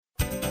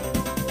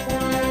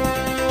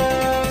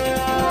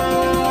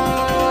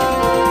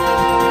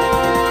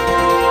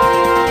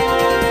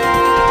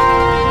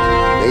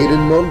Made in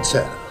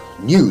Montana.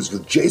 News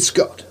with Jay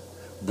Scott,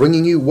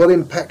 bringing you what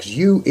impacts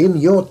you in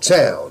your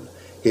town.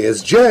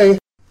 Here's Jay.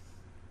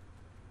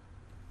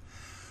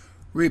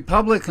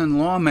 Republican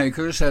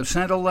lawmakers have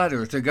sent a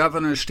letter to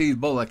Governor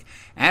Steve Bullock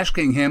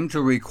asking him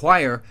to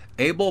require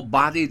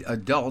able-bodied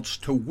adults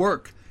to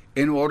work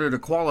in order to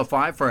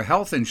qualify for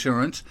health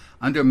insurance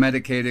under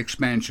Medicaid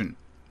expansion.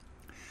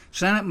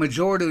 Senate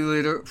Majority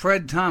Leader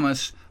Fred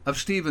Thomas of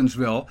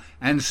Stevensville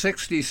and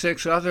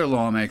 66 other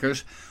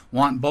lawmakers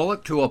want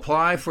Bullock to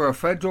apply for a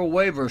federal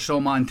waiver so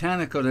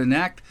Montana could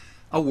enact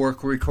a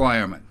work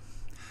requirement.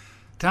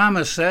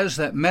 Thomas says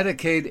that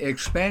Medicaid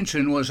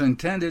expansion was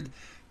intended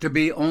to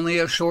be only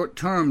a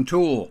short-term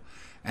tool,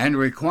 and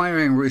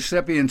requiring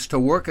recipients to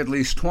work at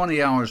least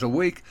 20 hours a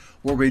week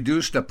will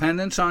reduce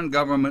dependence on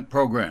government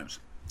programs.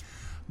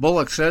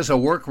 Bullock says a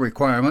work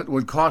requirement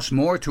would cost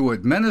more to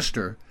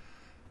administer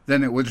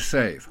than it would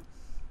save.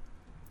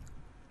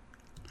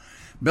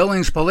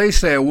 Billings police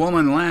say a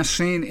woman last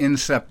seen in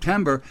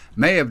September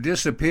may have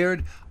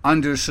disappeared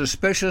under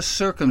suspicious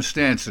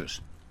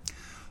circumstances.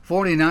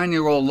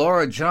 49-year-old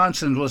Laura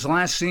Johnson was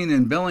last seen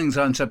in Billings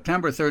on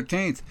September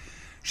 13th.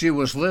 She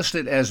was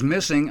listed as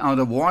missing out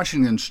of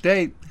Washington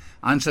State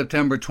on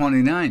September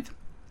 29th.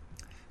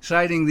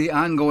 Citing the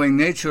ongoing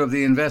nature of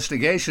the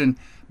investigation,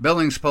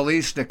 Billings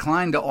police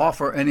declined to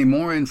offer any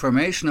more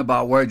information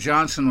about where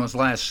Johnson was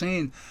last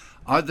seen,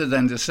 other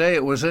than to say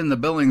it was in the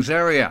Billings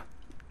area.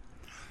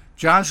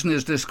 Johnson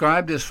is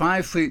described as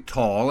 5 feet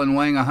tall and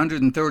weighing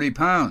 130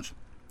 pounds.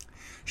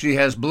 She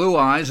has blue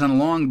eyes and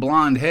long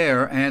blonde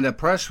hair, and a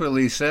press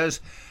release says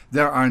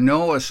there are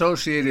no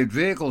associated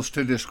vehicles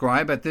to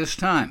describe at this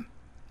time.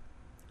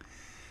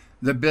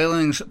 The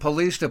Billings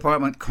Police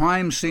Department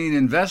crime scene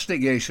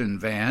investigation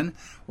van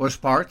was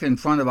parked in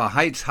front of a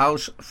Heights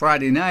house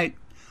Friday night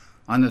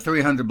on the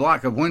 300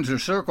 block of Windsor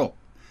Circle,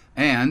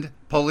 and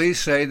police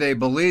say they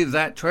believe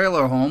that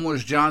trailer home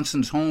was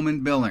Johnson's home in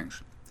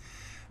Billings.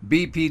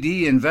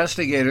 BPD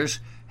investigators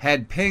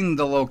had pinged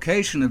the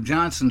location of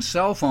Johnson's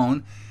cell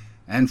phone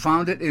and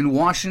found it in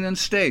Washington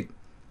State.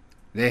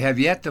 They have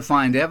yet to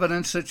find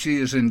evidence that she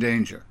is in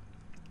danger.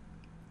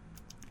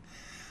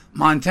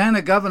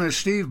 Montana Governor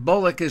Steve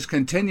Bullock is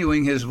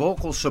continuing his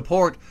vocal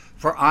support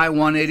for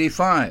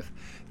I-185,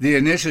 the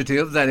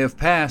initiative that, if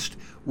passed,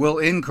 will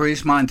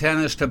increase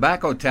Montana's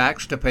tobacco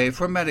tax to pay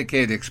for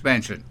Medicaid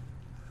expansion.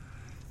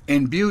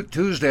 In Butte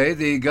Tuesday,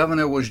 the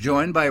governor was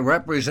joined by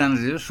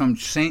representatives from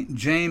St.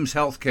 James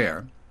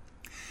Healthcare,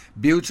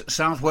 Butte's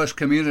Southwest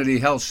Community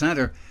Health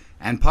Center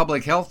and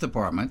Public Health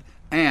Department,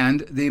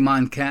 and the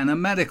Montana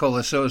Medical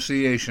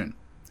Association.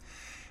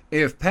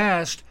 If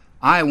passed,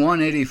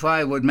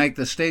 I-185 would make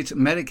the state's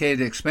Medicaid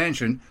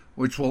expansion,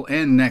 which will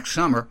end next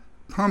summer,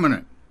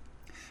 permanent,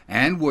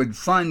 and would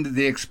fund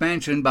the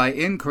expansion by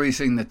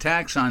increasing the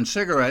tax on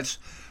cigarettes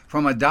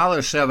from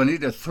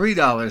 $1.70 to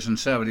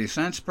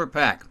 $3.70 per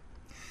pack.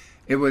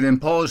 It would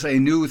impose a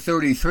new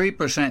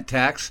 33%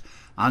 tax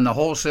on the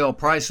wholesale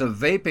price of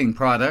vaping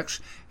products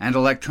and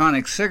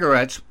electronic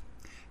cigarettes,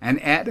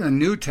 and add a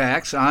new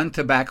tax on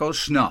tobacco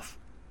snuff.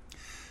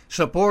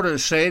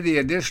 Supporters say the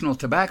additional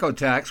tobacco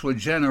tax would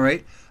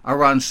generate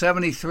around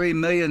 $73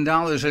 million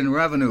in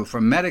revenue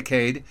from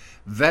Medicaid,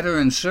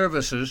 Veteran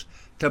Services,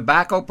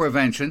 tobacco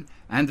prevention,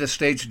 and the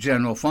state's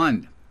general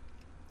fund.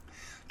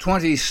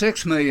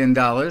 $26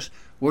 million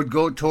would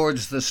go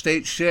towards the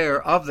state's share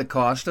of the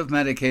cost of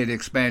Medicaid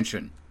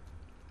expansion.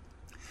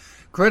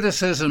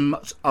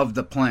 Criticisms of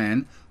the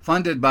plan,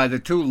 funded by the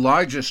two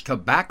largest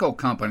tobacco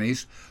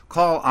companies,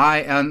 call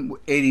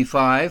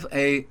I-185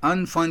 an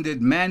unfunded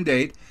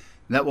mandate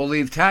that will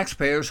leave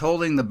taxpayers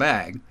holding the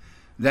bag,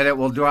 that it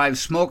will drive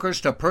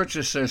smokers to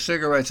purchase their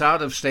cigarettes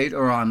out of state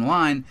or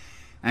online,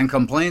 and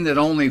complain that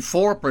only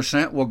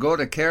 4% will go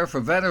to care for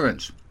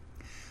veterans.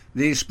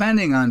 The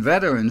spending on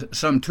veterans,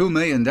 some $2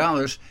 million,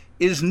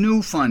 is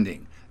new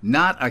funding,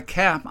 not a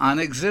cap on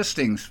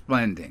existing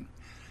spending.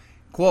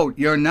 Quote,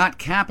 "You're not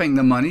capping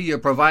the money, you're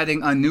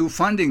providing a new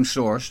funding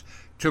source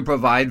to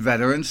provide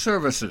veteran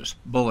services,"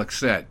 Bullock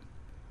said.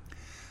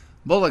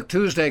 Bullock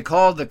Tuesday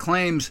called the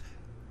claims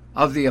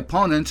of the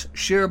opponents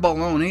sheer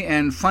baloney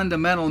and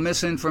fundamental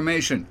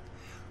misinformation,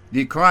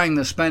 decrying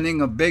the spending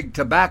of big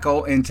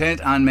tobacco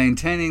intent on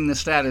maintaining the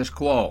status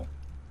quo.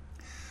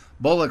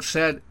 Bullock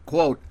said,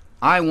 quote,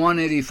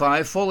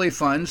 "I-185 fully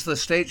funds the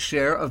state's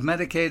share of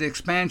Medicaid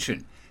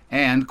expansion,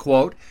 and,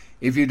 quote,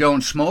 if you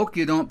don't smoke,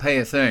 you don't pay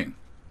a thing."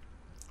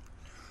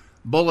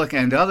 Bullock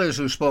and others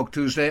who spoke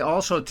Tuesday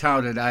also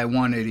touted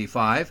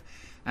I-185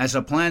 as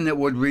a plan that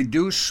would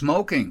reduce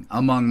smoking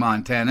among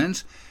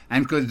Montanans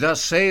and could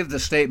thus save the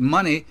state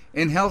money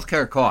in health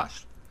care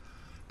costs.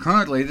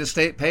 Currently, the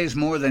state pays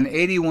more than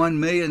 $81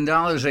 million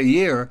a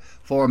year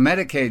for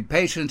Medicaid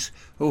patients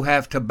who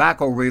have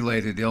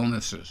tobacco-related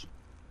illnesses.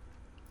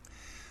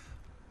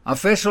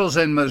 Officials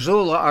in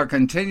Missoula are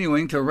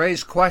continuing to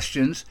raise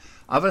questions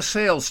of a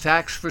sales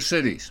tax for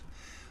cities.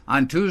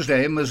 On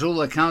Tuesday,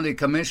 Missoula County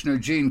Commissioner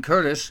Gene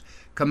Curtis,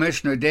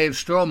 Commissioner Dave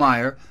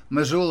Strohmeyer,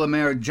 Missoula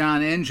Mayor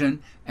John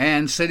Engine,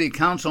 and City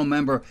Council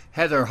member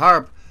Heather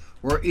Harp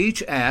were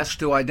each asked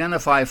to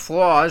identify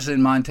flaws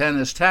in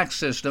Montana's tax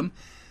system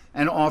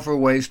and offer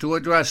ways to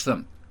address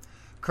them.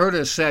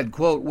 Curtis said,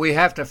 quote, "We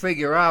have to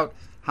figure out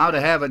how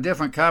to have a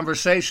different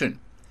conversation."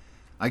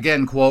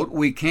 Again, quote,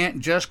 "We can't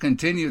just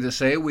continue to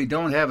say we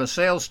don't have a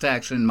sales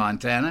tax in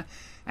Montana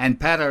and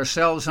pat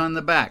ourselves on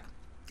the back.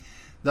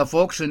 The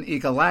folks in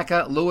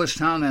Ekalaka,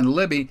 Lewistown, and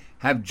Libby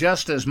have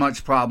just as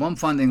much problem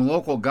funding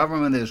local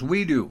government as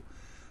we do.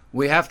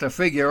 We have to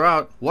figure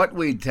out what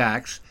we'd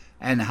tax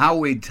and how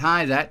we'd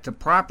tie that to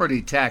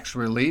property tax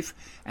relief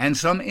and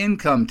some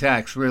income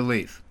tax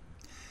relief."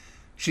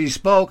 She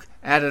spoke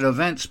at an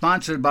event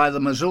sponsored by the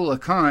Missoula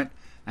Current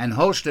and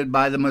hosted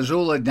by the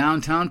Missoula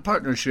Downtown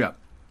Partnership.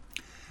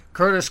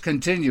 Curtis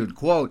continued,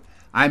 quote,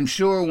 "I'm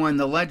sure when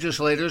the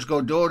legislators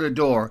go door to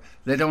door,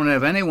 they don't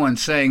have anyone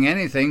saying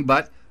anything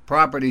but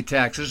property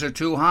taxes are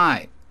too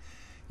high.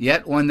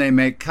 Yet when they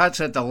make cuts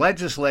at the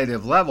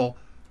legislative level,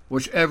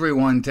 which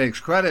everyone takes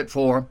credit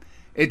for,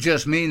 it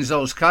just means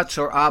those cuts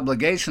or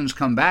obligations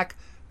come back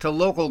to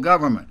local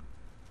government."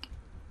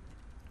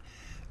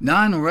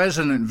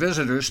 Non-resident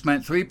visitors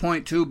spent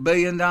 $3.2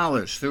 billion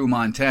through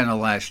Montana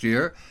last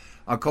year,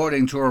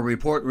 according to a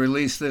report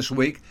released this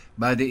week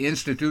by the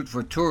Institute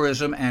for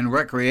Tourism and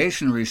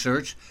Recreation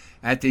Research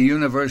at the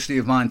University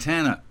of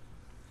Montana.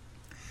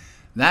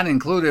 That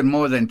included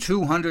more than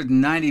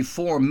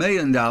 $294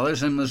 million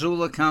in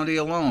Missoula County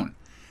alone.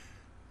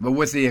 But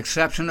with the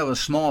exception of a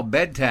small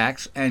bed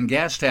tax and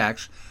gas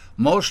tax,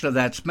 most of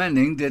that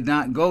spending did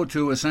not go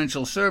to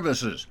essential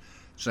services,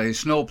 say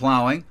snow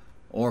plowing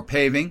or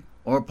paving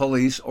or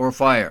police or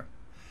fire.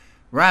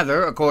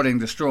 Rather, according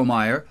to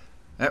Strohmeyer,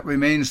 that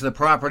remains the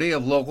property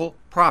of local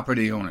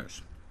property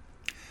owners.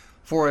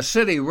 For a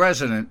city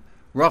resident,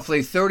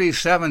 roughly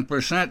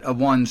 37% of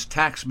one's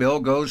tax bill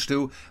goes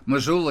to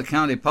Missoula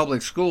County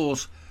Public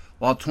Schools,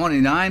 while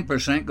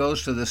 29%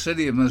 goes to the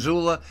city of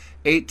Missoula,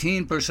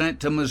 18%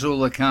 to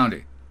Missoula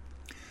County.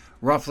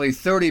 Roughly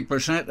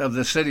 30% of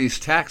the city's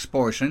tax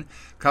portion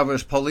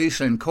covers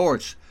police and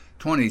courts.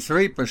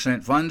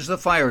 23% funds the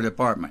fire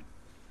department.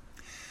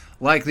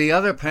 Like the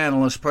other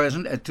panelists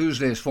present at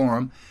Tuesday's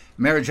forum,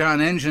 Mayor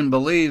John Engine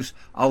believes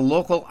a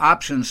local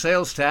option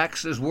sales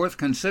tax is worth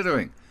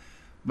considering,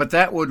 but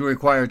that would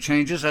require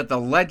changes at the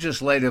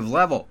legislative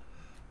level,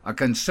 a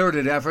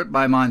concerted effort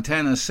by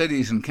Montana's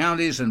cities and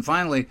counties, and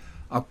finally,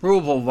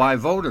 approval by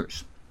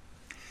voters.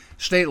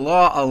 State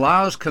law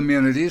allows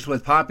communities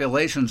with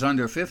populations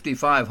under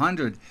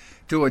 5,500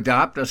 to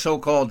adopt a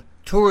so-called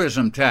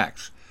tourism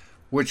tax,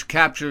 which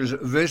captures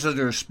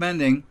visitor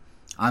spending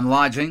on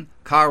lodging,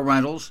 car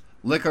rentals,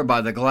 liquor by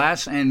the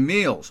glass, and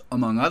meals,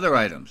 among other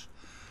items.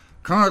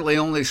 Currently,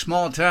 only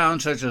small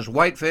towns such as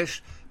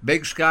Whitefish,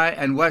 Big Sky,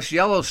 and West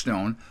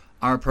Yellowstone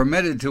are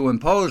permitted to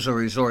impose a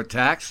resort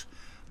tax.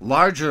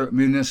 Larger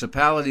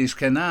municipalities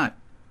cannot.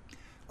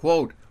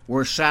 Quote,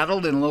 "We're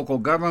saddled in local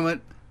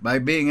government by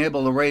being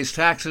able to raise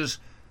taxes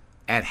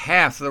at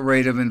half the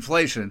rate of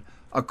inflation,"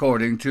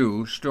 according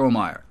to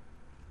Strohmeyer.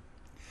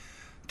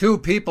 Two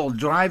people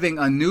driving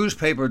a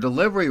newspaper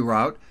delivery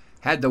route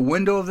had the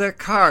window of their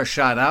car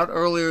shot out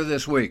earlier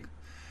this week.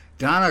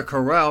 Donna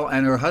Carell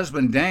and her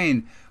husband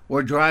Dane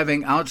were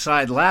driving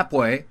outside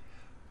Lapway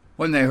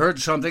when they heard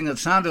something that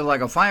sounded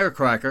like a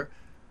firecracker,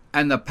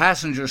 and the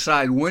passenger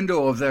side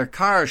window of their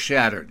car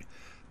shattered,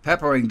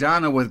 peppering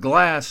Donna with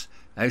glass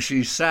as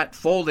she sat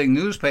folding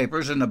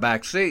newspapers in the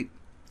back seat.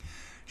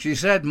 She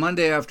said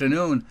Monday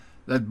afternoon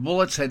that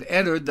bullets had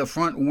entered the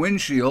front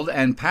windshield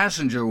and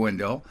passenger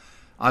window.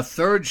 A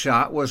third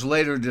shot was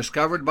later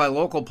discovered by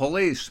local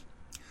police.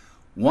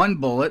 One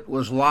bullet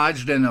was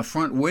lodged in the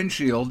front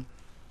windshield,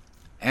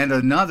 and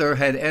another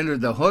had entered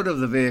the hood of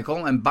the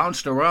vehicle and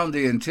bounced around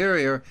the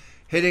interior,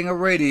 hitting a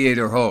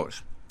radiator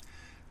hose.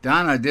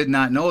 Donna did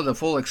not know the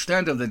full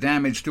extent of the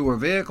damage to her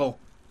vehicle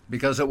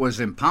because it was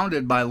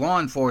impounded by law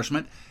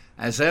enforcement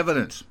as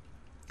evidence.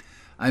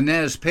 A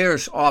Nez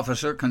Perce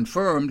officer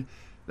confirmed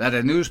that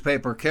a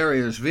newspaper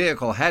carrier's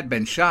vehicle had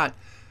been shot,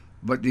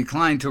 but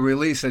declined to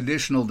release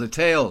additional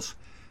details.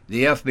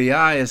 The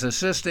FBI is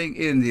assisting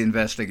in the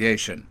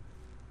investigation.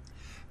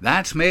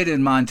 That's Made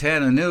in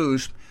Montana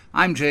News.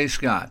 I'm Jay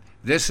Scott.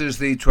 This is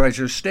the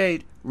Treasure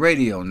State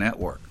Radio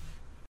Network.